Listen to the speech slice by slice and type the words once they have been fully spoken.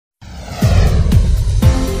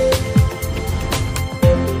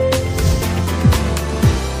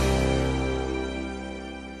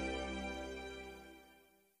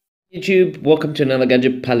YouTube, welcome to another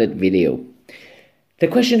Gadget Pilot video. The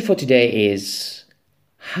question for today is,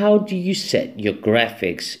 how do you set your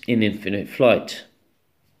graphics in Infinite Flight?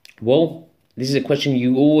 Well, this is a question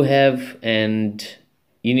you all have and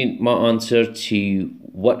you need my answer to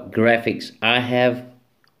what graphics I have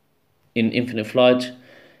in Infinite Flight.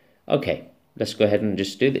 Okay, let's go ahead and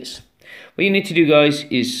just do this. What you need to do, guys,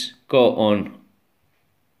 is go on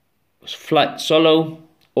Flight Solo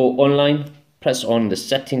or online. Press on the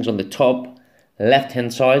settings on the top left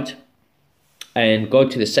hand side and go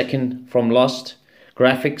to the second from last,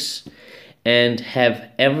 graphics, and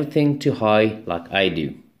have everything to high like I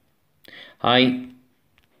do. High,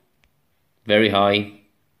 very high,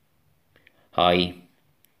 high,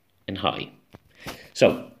 and high.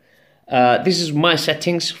 So this is my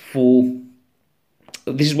settings for,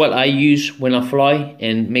 this is what I use when I fly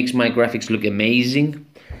and makes my graphics look amazing.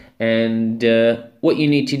 And what you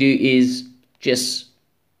need to do is just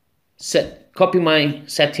copy my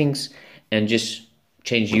settings and just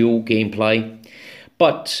change your gameplay.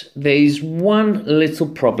 But there is one little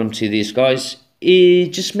problem to this, guys.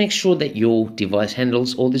 Just make sure that your device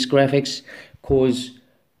handles all these graphics, because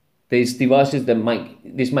there's devices that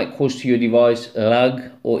this might cause to your device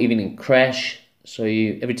lag or even a crash. So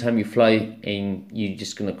every time you fly and you're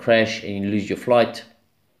just gonna crash and you lose your flight,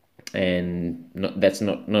 and that's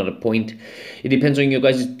not a point. It depends on your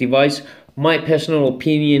guys' device. My personal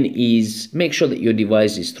opinion is make sure that your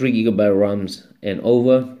device is 3 GB RAMs and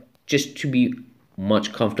over, just to be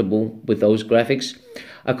much comfortable with those graphics.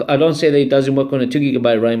 I don't say that it doesn't work on a 2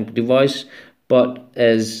 GB RAM device, but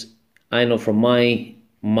as I know from my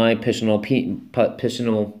personal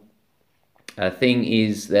thing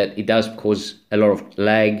is that it does cause a lot of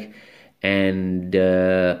lag and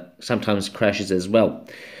sometimes crashes as well.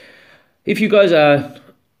 If you guys are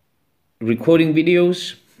recording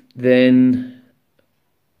videos, then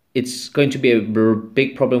it's going to be a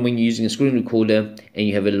big problem when you're using a screen recorder and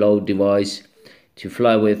you have a low device to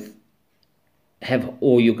fly with, have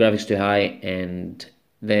all your graphics too high, and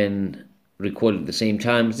then record at the same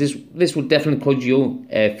time. This will definitely cause you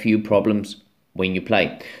a few problems when you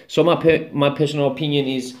play. So my personal opinion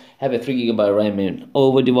is have a 3 GB RAM and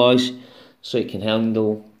over device so it can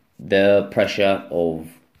handle the pressure of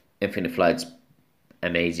Infinite Flight's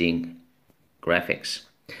amazing graphics.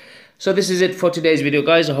 So this is it for today's video,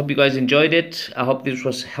 guys. I hope you guys enjoyed it. I hope this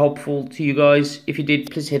was helpful to you guys. If you did,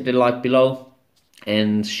 please hit the like below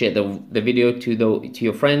and share the video to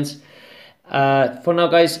your friends. For now,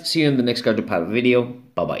 guys, see you in the next Gadget Pilot video.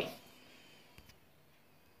 Bye bye.